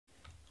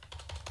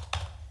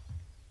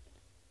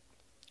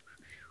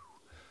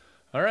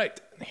All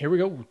right, here we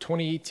go.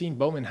 2018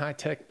 Bowman High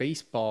Tech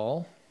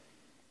Baseball.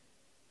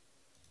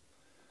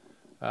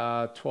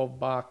 12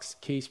 box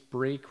case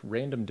break,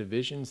 random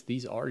divisions.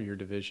 These are your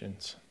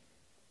divisions.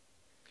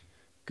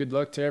 Good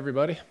luck to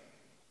everybody.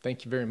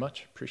 Thank you very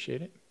much.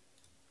 Appreciate it.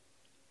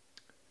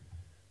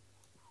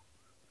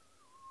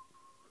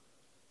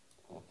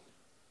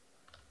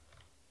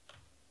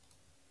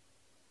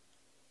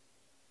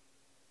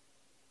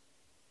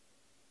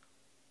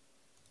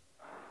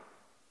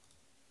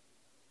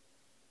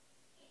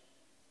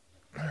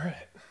 All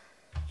right.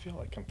 I feel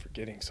like I'm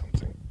forgetting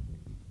something.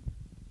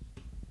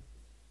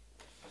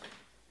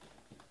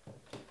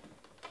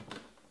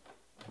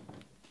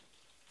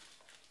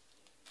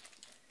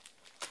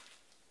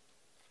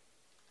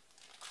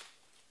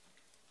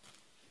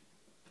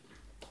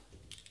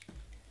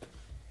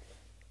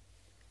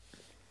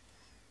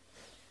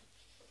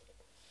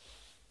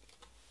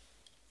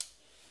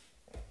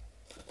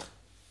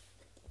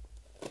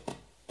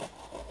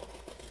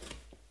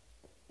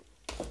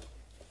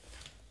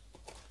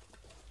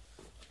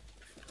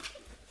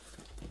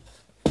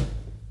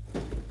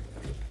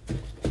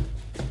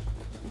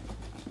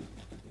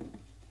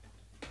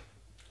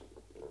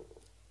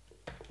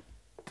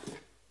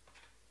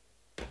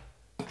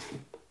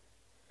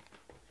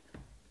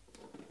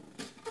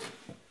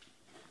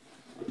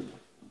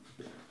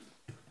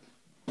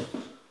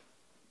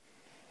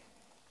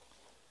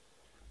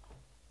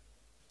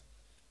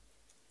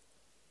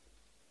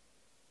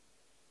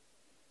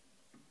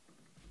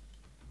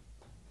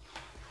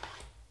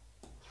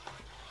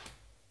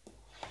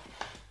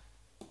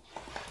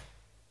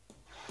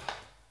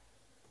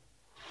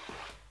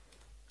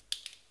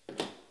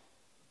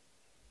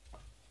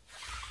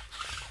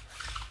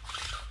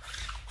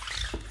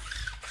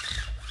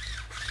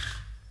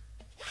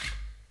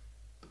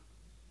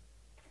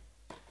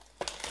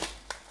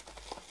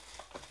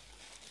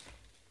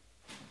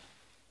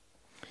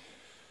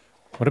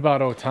 What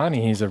about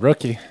Otani? He's a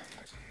rookie.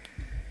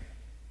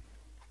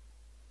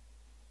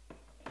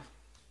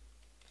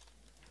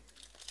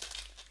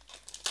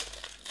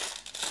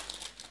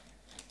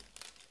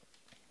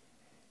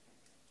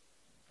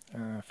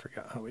 I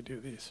forgot how we do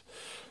these.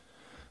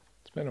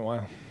 It's been a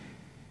while.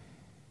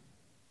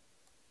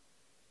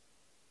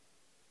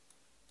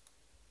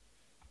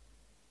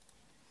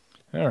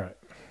 All right,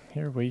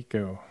 here we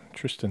go.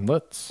 Tristan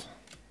Lutz,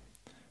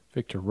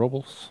 Victor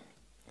Robles,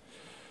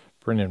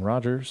 Brendan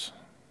Rodgers,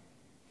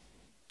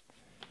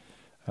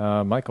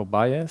 Michael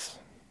Baez,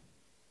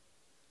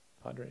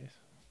 Padres,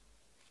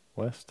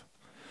 West,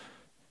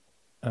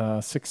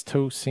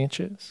 Sixto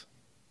Sanchez,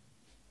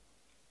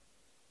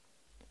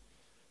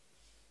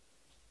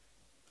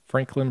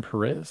 Franklin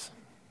Perez,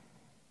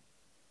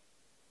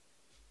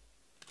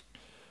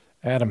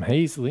 Adam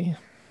Hazley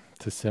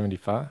to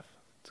 75.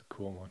 It's a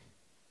cool one.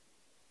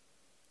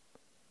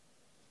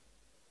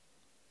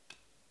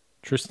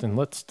 Tristan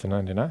Lutz to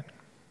 99.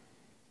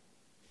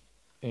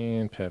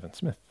 And Pavin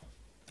Smith.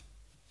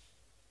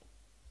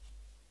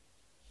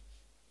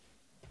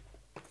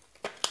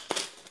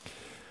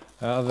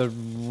 There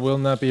will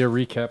not be a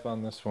recap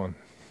on this one.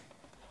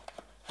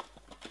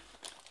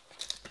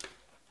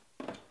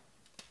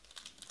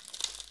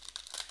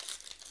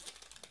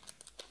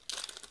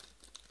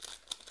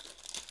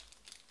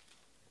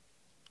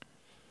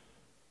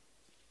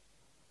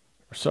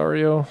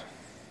 Rosario,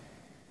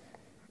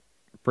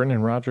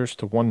 Brendan Rodgers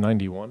to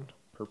 191,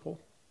 purple.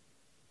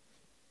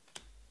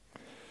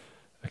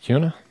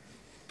 Acuna,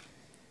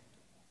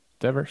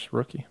 Devers,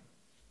 rookie.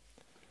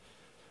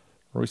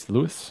 Royce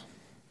Lewis,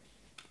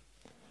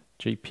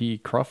 J.P.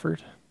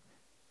 Crawford,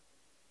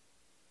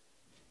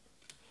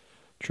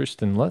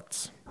 Tristan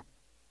Lutz,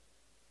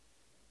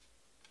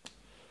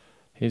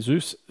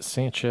 Jesus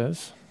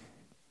Sanchez,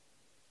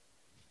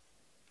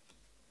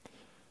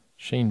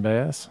 Shane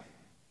Bass,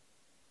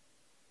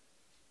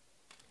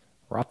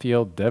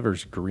 Rafael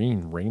Devers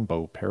green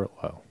rainbow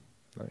parallel.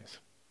 Nice.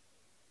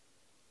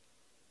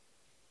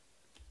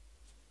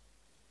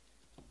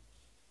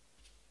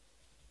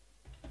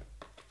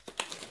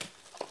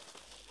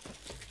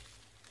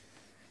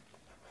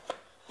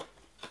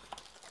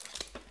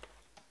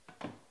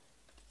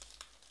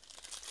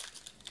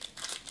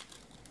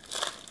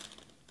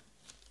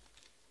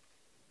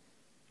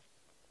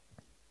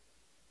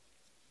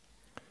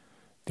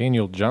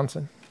 Daniel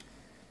Johnson.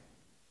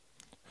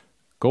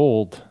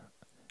 Gold,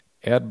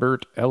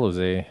 Adbert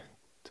Eloze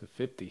to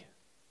 50.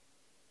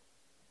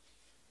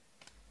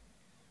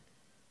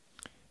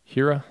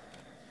 Hira,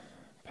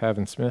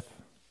 Pavin Smith,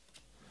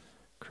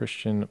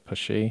 Christian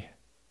Pache,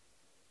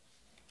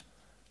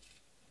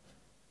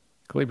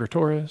 Gleyber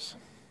Torres,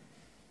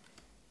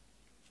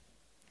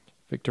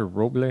 Victor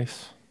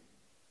Robles,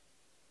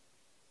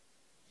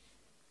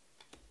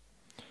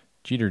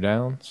 Jeter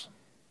Downs,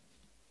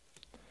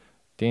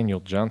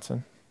 Daniel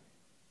Johnson,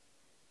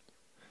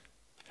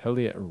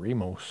 Heliot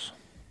Ramos,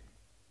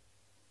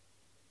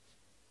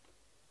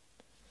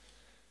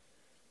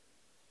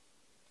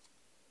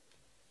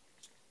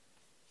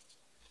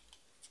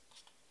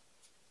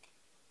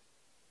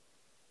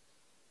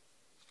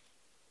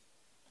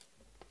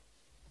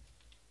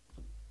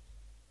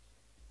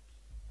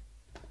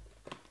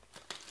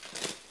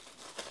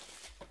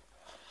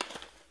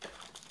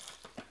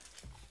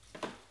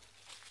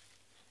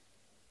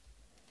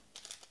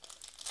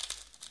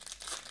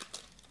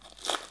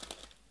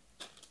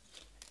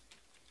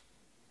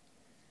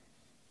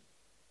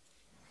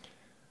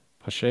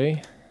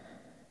 Pache.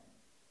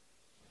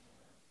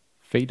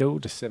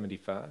 Fado to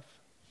 75.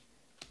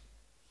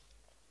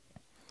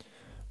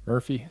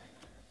 Murphy.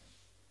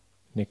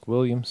 Nick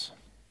Williams.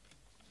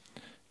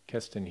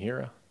 Keston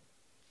Hira.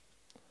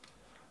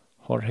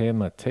 Jorge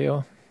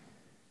Mateo.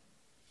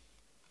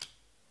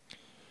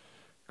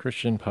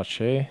 Christian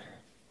Pache.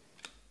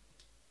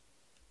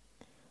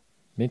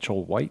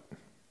 Mitchell White.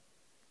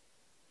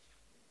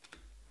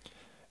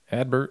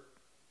 Adbert.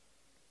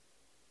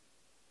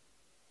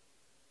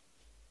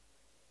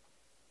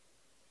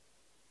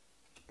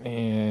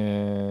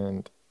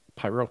 And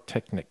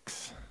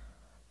Pyrotechnics.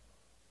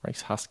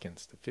 Rice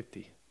Hoskins to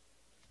 50.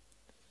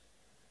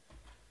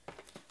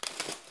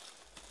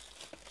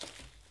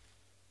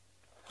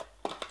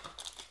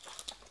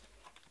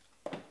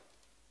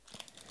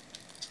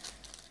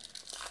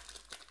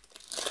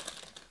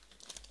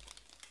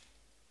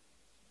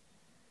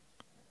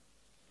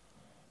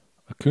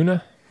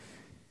 Acuna.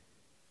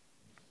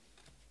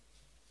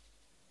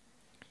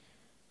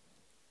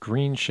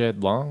 Green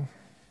Shed Long.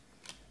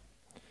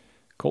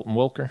 Colton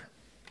Wilker.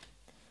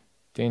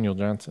 Daniel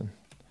Johnson.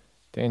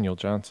 Daniel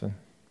Johnson.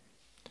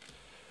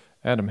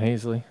 Adam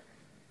Hazley.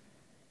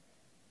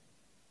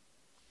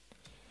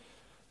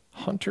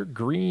 Hunter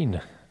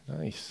Green.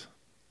 Nice.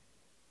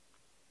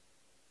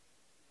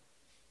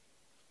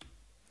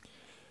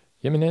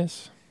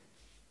 Jimenez.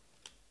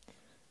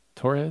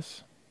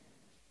 Torres.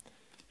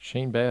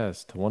 Shane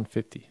Baz to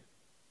 150.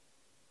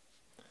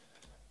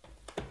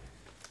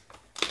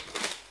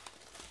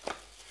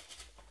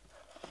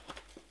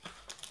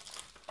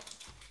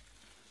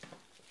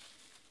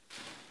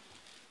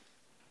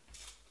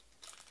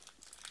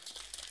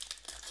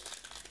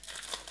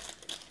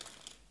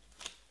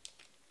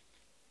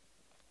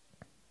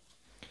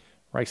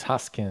 Rice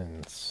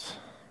Hoskins.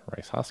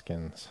 Rice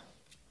Hoskins.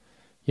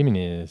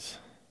 Jimenez.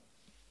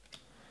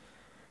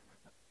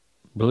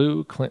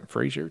 Blue Clint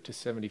Frazier to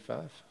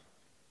 75.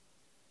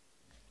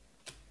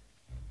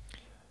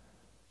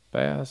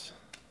 Baz.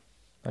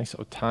 Nice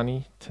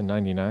Otani to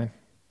 99.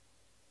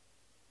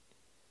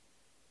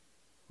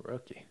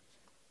 Rookie.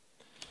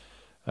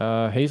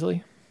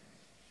 Hazley.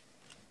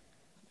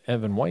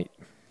 Evan White.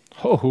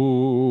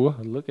 Oh,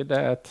 look at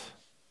that.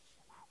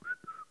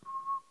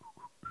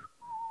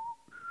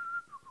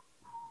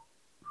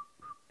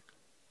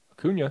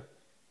 Acuna.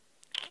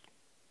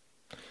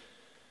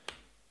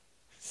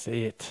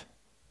 Say it.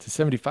 To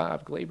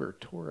 75, Glaber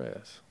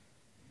Torres.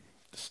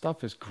 The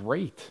stuff is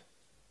great.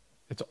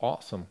 It's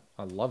awesome.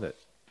 I love it.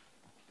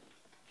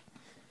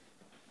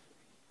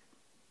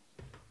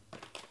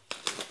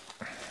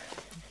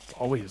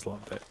 Always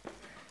loved it.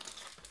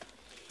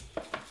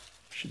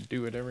 Should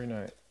do it every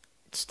night.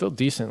 It's still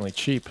decently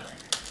cheap,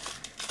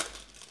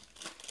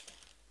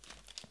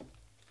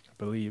 I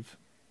believe.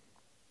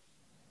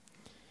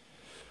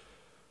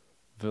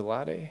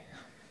 Velade.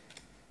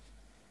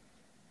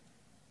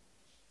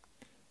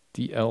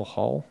 DL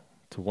Hall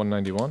to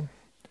 191.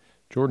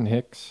 Jordan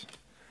Hicks.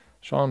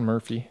 Sean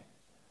Murphy.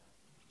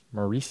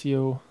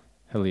 Mauricio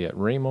Heliot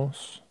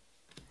Ramos.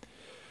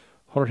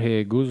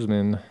 Jorge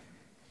Guzman.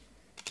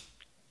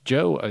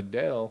 Joe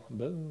Adele.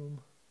 Boom.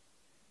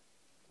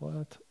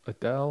 What?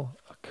 Adele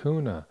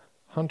Acuna.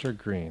 Hunter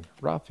Green.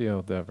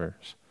 Rafael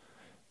Devers.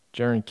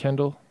 Jaron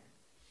Kendall.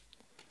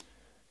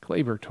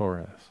 Glaber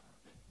Torres.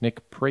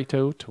 Nick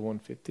Prato to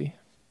 150.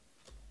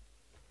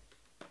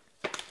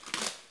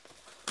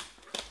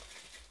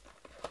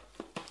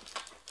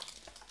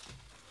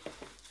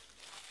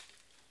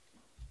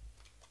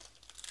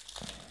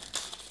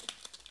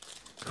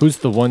 Who's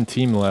the one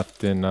team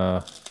left in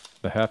the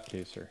half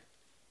caser?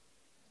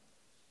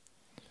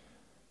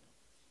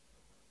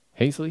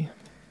 Hazley.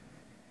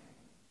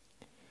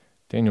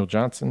 Daniel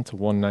Johnson to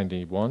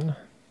 191.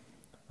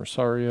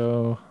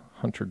 Rosario.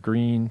 Hunter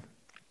Green.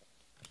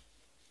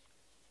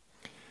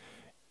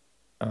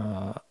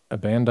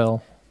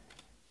 Abandel.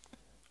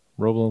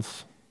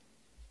 Robles.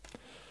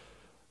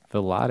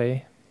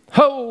 Velade.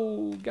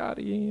 Oh, got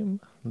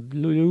him.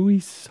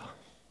 Luis.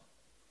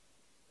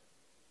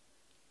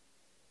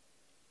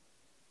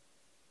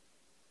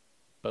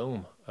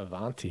 Boom.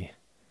 Avanti.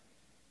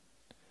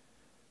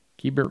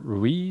 Keibert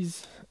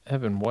Ruiz.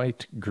 Evan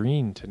White.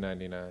 Green to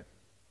 99.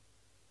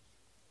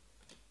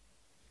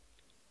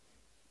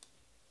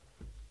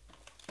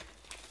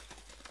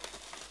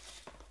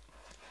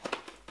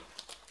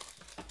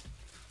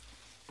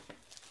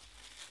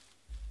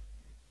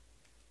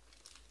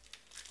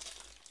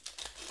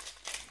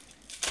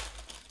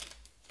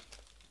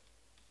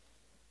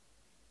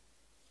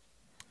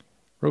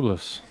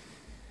 Robles.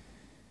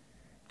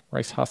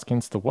 Rice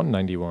Hoskins to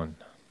 191.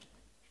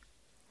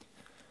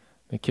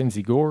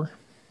 Mackenzie Gore.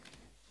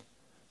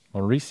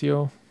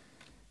 Mauricio.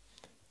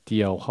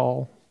 DL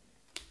Hall.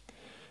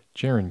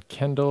 Jaron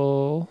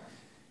Kendall.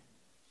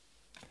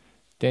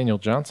 Daniel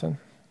Johnson.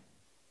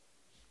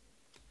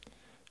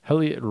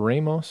 Heliot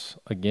Ramos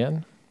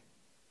again.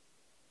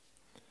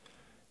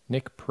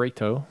 Nick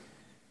Prato.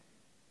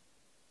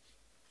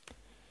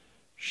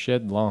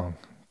 Shed Long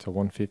to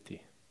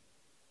 150.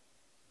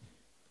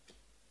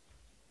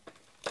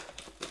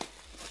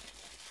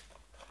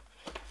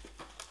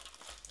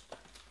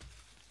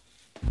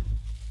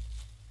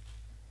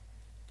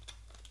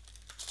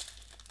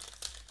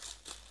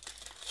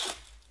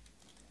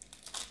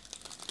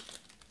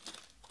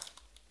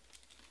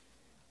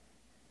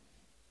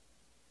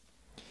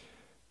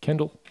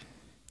 Kendall.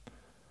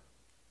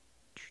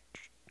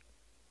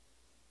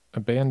 A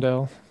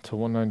Bandel to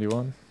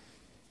 191.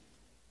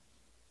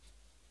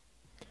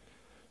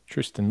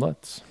 Tristan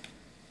Lutz.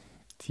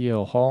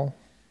 TL Hall.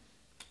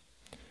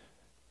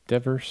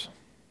 Devers.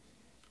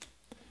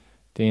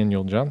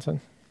 Daniel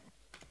Johnson.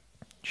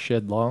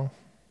 Shed Long.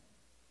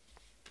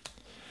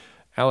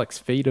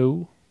 Alex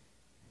Fado.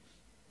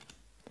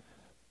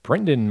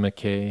 Brendan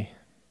McKay.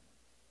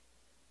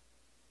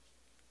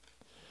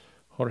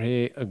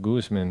 Jorge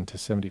Guzman to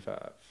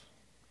 75.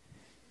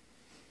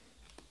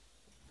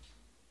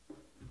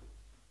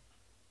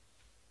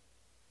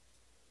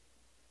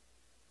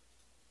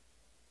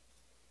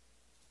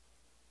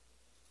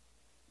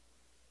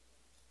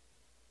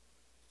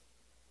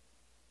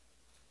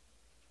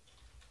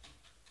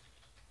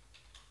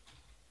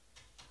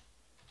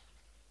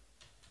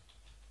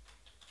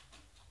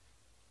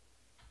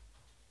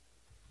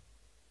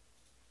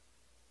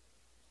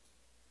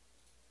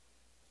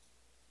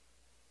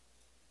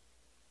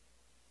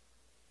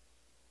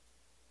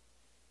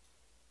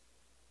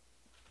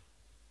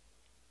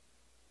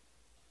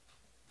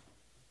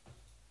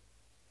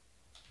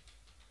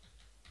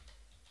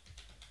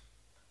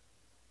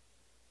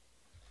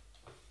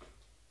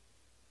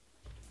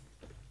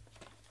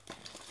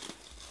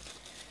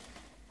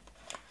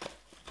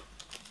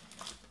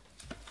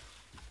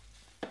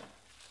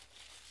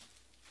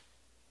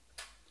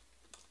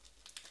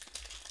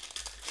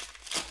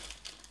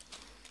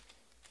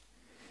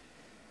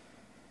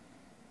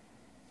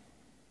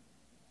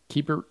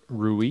 Keeper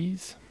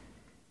Ruiz.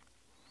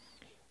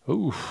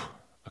 Ooh,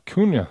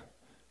 Acuna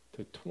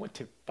to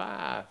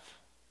 25.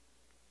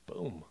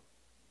 Boom.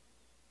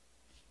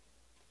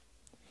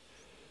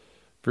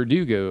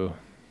 Verdugo.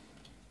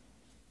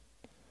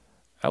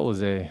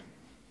 Alize.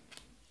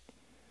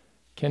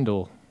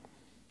 Kendall.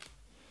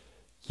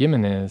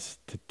 Jimenez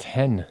to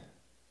 10.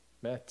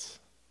 Mets.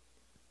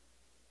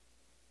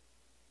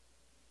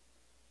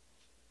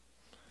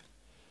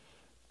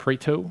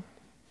 Preto.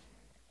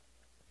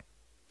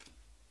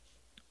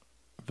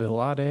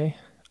 Vilade.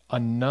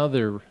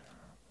 Another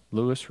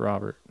Lewis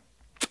Robert.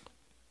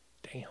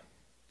 Damn.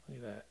 Look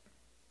at that.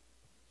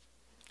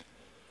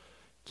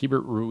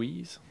 Keibert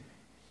Ruiz.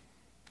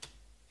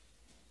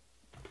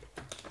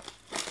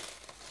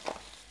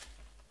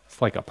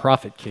 It's like a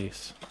profit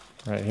case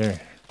right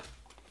here.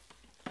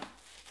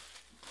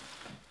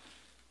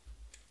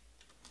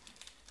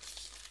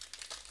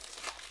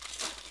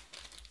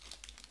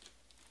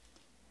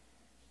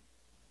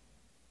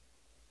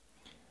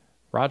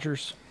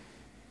 Rogers.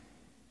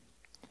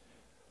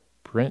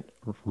 Brent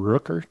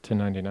Rooker to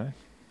 99.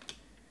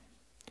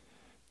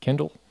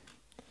 Kendall.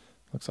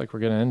 Looks like we're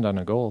going to end on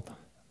a gold.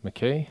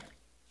 McKay.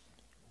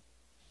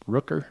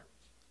 Rooker.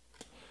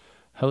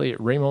 Elliot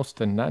Ramos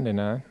to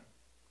 99.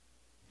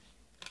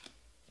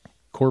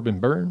 Corbin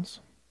Burns.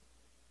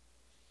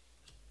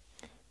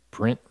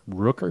 Brent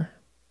Rooker.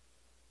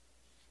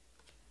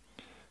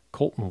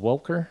 Colton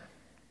Welker.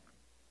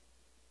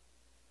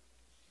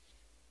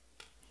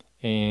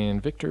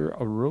 And Victor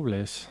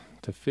Robles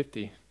to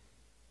 50.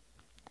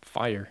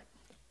 Fire.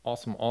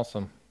 Awesome,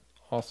 awesome,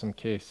 awesome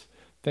case.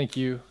 Thank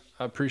you.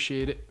 I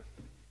appreciate it.